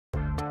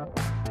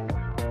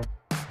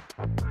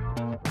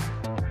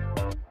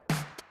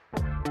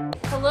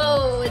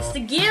it's the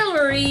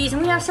galleries,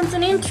 and we have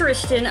something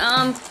interesting.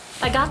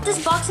 I got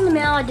this box in the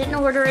mail. I didn't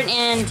order it,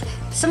 and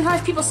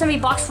sometimes people send me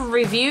a box for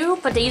review,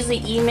 but they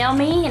usually email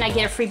me, and I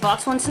get a free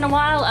box once in a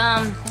while.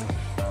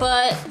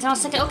 But then I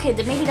was thinking, okay,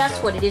 then maybe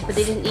that's what it is, but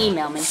they didn't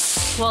email me.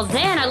 Well,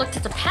 then I looked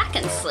at the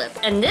packing slip,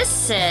 and this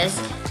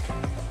says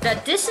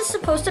that this is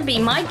supposed to be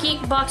My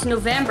Geek Box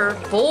November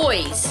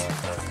Boys.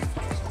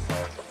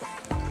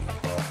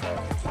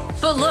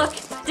 But look,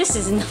 this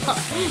is not.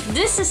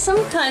 This is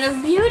some kind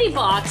of beauty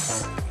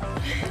box.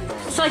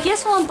 So I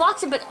guess I'll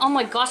unbox it, but oh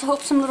my gosh, I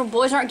hope some little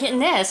boys aren't getting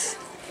this.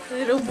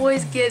 Little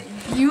boys get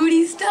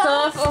beauty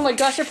stuff. Oh my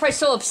gosh, they're probably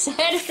so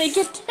upset if they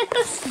get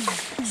this.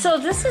 So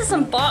this is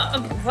some wow,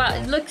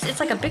 it's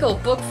like a big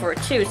old book for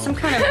it too. It's some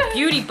kind of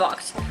beauty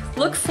box.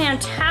 Look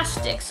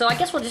fantastic. So I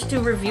guess we'll just do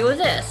a review of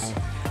this.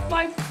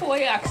 My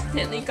boy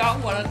accidentally got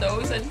one of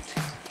those and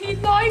he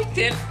liked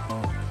it.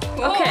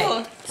 Okay,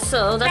 Oh,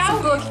 so that's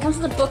the book. It comes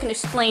with a book and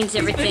explains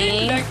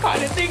everything. That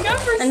kind of thing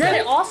ever. And then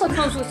it also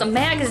comes with a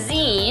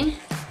magazine.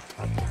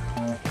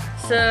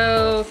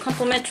 So,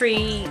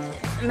 complimentary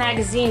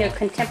magazine of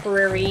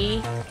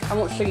contemporary. I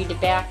won't show you the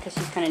back because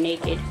she's kind of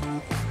naked.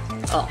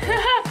 Oh,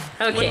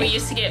 okay. When we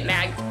used to get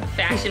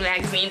fashion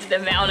magazines in the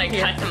mail and I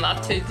cut them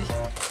up to...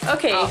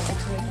 Okay,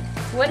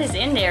 what is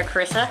in there,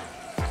 Carissa?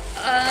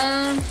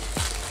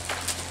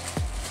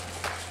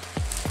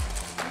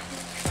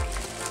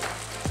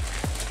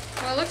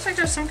 Well, it looks like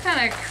there's some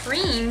kind of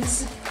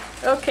creams.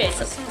 Okay,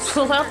 so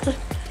pull out the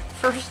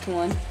first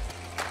one.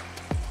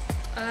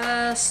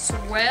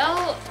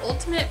 Swell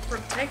Ultimate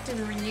Protect and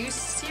Renew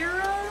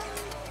Serum?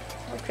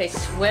 Okay,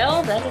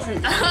 swell? That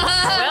doesn't mean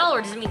swell,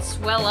 or does it mean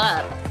swell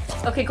up?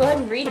 Okay, go ahead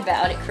and read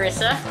about it,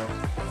 Carissa.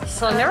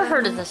 So I've never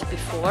heard of this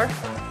before.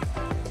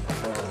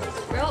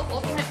 Swell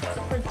Ultimate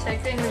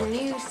Protect and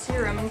Renew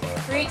Serum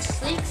creates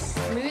sleek,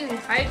 smooth, and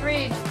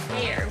hydrated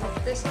hair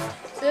with this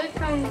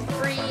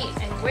silicone-free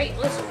and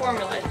weightless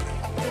formula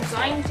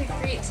designed to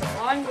create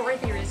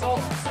salon-worthy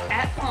results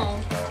at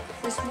home.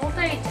 This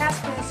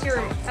multitasking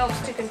serum helps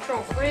to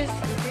control frizz,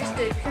 reduce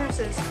the appearance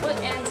of split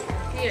ends, and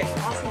create a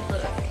glossy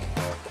look.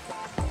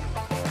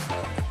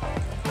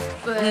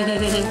 But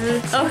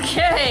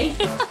Okay,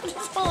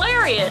 that's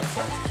hilarious.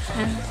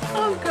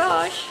 Oh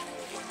gosh.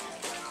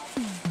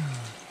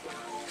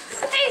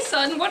 hey,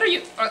 son, what are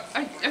you? Are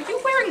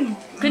you wearing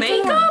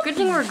makeup? Good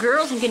thing we're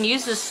girls and can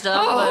use this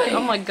stuff. Oh. But,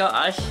 oh my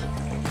gosh.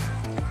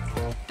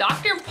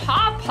 Dr.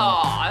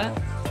 Pawpaw,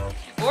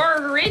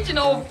 or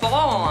original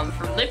balm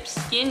for lip,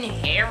 skin,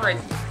 hair, and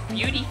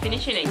beauty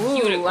finishing and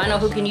cuticles. Ooh, I know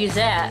who can use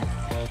that.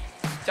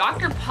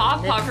 Dr.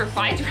 Pawpaw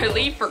provides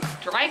relief for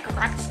dry,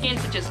 cracked skin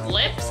such as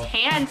lips,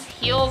 hands,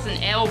 heels,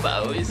 and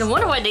elbows. No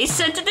wonder why they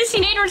sent it. This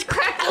teenager's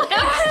cracked lips.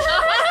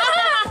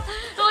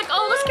 They're like,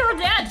 oh, let's give her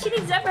that. She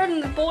needs that better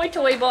than the boy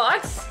toy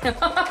box.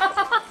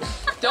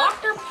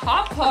 Dr.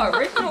 Pawpaw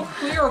Original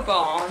Clear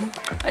Balm.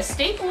 A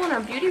staple in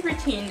our beauty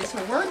routine, this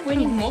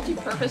award-winning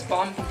multi-purpose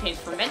balm contains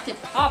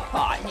fermented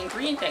pawpaw, an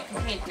ingredient that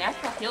contains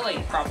natural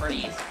healing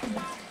properties.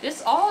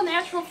 This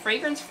all-natural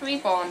fragrance-free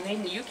balm made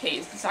in the UK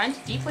is designed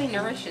to deeply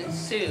nourish and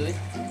soothe,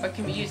 but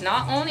can be used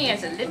not only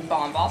as a lip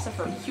balm, but also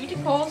for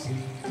cuticles,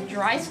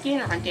 dry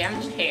skin, or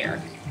undamaged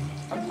hair.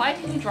 Apply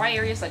to dry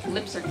areas like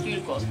lips or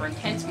cuticles for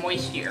intense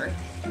moisture.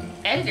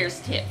 Editor's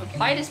tip,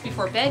 apply this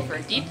before bed for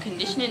a deep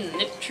conditioning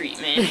lip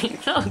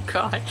treatment. Oh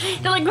god.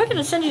 They're like, we're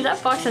gonna send you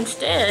that box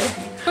instead.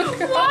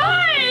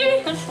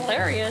 Why? That's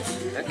hilarious.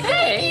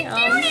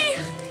 Okay.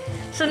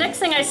 So next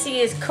thing I see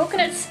is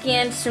Coconut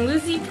Skin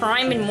Smoothie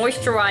Prime and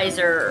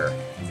Moisturizer.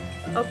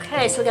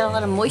 Okay, so we got a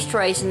lot of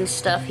moisturizing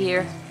stuff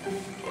here.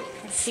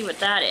 Let's see what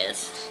that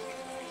is.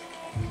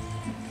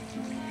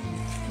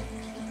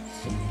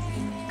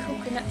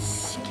 Coconut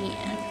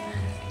Skin.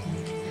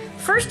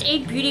 First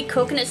Aid Beauty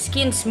Coconut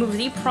Skin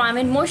Smoothie Prime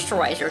and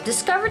Moisturizer.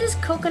 Discovered as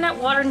coconut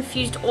water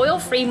infused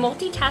oil-free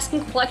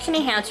multitasking complexion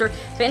enhancer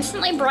that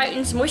instantly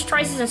brightens,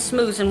 moisturizes, and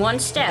smooths in one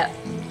step.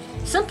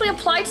 Simply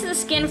apply to the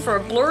skin for a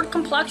blurred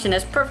complexion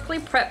that's perfectly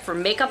prepped for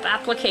makeup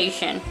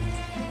application.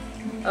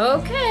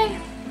 Okay,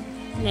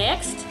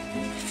 next.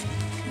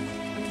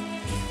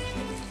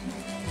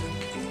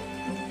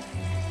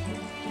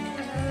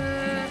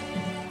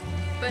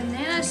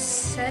 Banana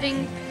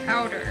setting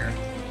powder.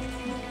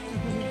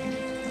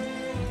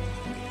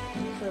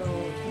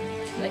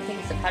 I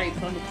think it's a powder you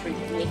put on to treat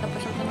makeup or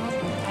something on.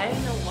 I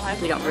don't know why.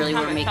 We don't really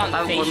wear makeup.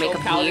 I wore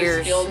makeup for powder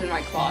years. spilled in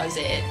my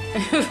closet.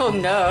 Oh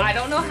no. I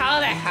don't know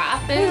how that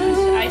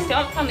happened. I still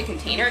haven't found the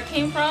container it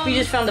came from. You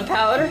just found the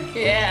powder?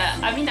 Yeah.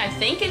 I mean, I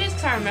think it is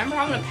because I remember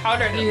having a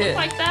powder that looked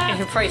like that. And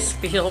you're probably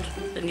spilled.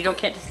 And you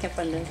can't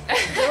find it.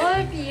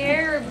 Villa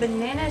Pierre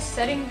Banana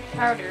Setting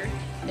Powder.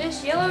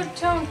 This yellow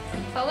tone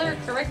color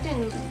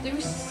correcting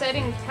loose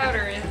setting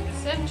powder is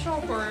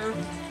essential for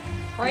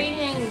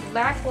brightening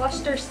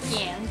lackluster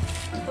skin.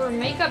 For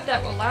makeup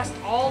that will last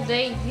all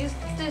day, use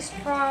this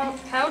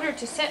powder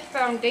to set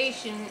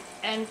foundation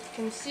and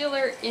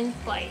concealer in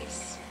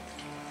place.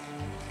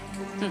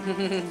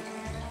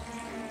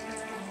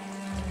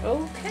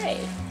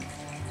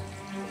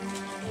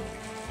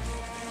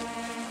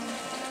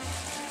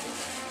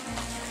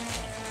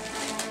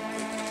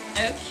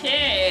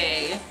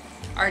 Okay.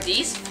 Are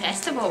these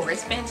festival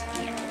wristbands?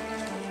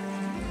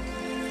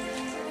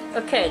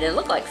 Okay, they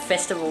look like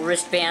festival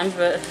wristbands,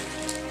 but...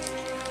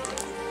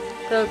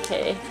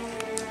 Okay.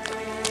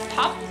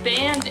 Pop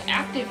Band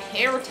Active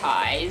Hair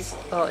Ties.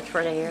 Oh, it's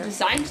right here.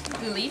 Designed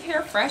to leave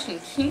hair fresh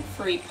and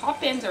kink-free, pop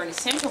bands are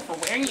essential for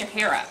wearing your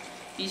hair up.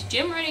 These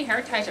gym-ready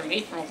hair ties are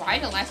made from a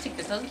wide elastic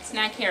that doesn't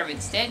snag hair, but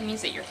instead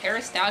means that your hair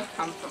is styled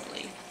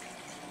comfortably.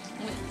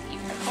 You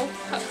can help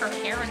cut her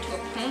hair into a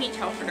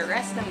ponytail for the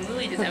rest of the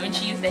movie. Does that mean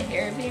she used the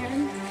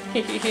hairband?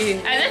 As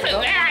if it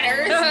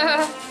matters!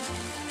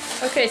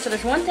 Okay, so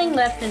there's one thing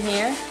left in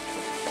here.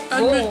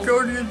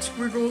 Guardian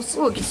squiggles.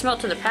 Ooh, it can smell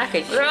to the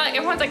package.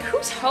 Everyone's like,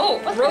 who's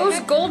Hope? What the Rose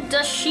heck? Gold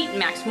Dust Sheet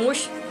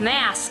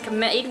Mask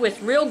made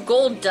with real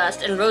gold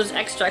dust and rose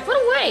extract. What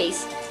a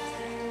waste!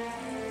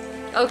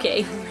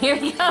 Okay, here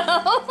we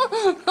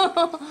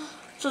go.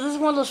 So this is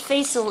one of those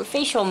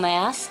facial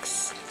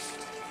masks.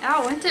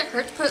 Ow, wouldn't it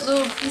hurt to put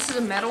little pieces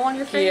of metal on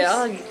your face?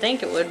 Yeah, you'd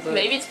think it would, but...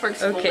 Maybe it's for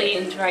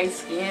exfoliating dry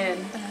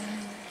skin.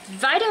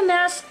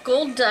 Vitamask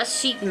Gold Dust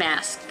Sheet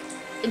Mask.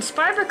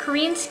 Inspired by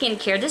Korean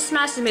skincare, this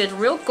mask is made with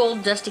real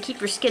gold dust to keep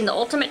your skin the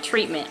ultimate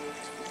treatment.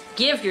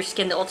 Give your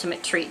skin the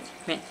ultimate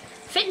treatment.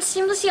 Fitting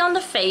seamlessly on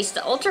the face,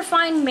 the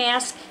ultra-fine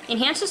mask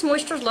enhances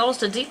moisture levels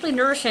to deeply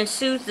nourish and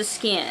soothe the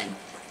skin.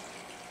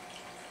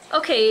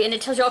 Okay, and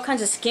it tells you all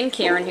kinds of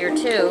skincare in here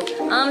too.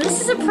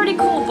 This is a pretty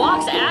cool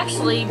box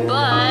actually,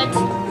 but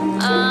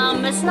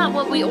it's not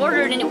what we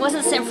ordered and it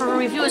wasn't sent for a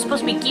review. It was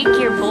supposed to be Geek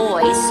Gear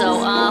Boys, so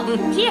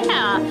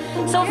yeah.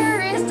 So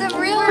Where is the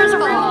real where's the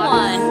real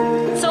box?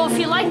 one? So if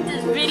you like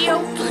this video,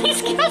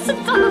 please give us a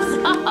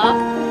thumbs up.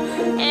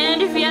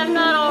 And if you have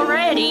not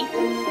already,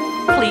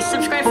 please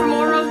subscribe for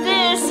more of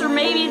this or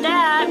maybe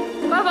that.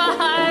 Bye-bye.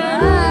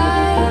 Bye.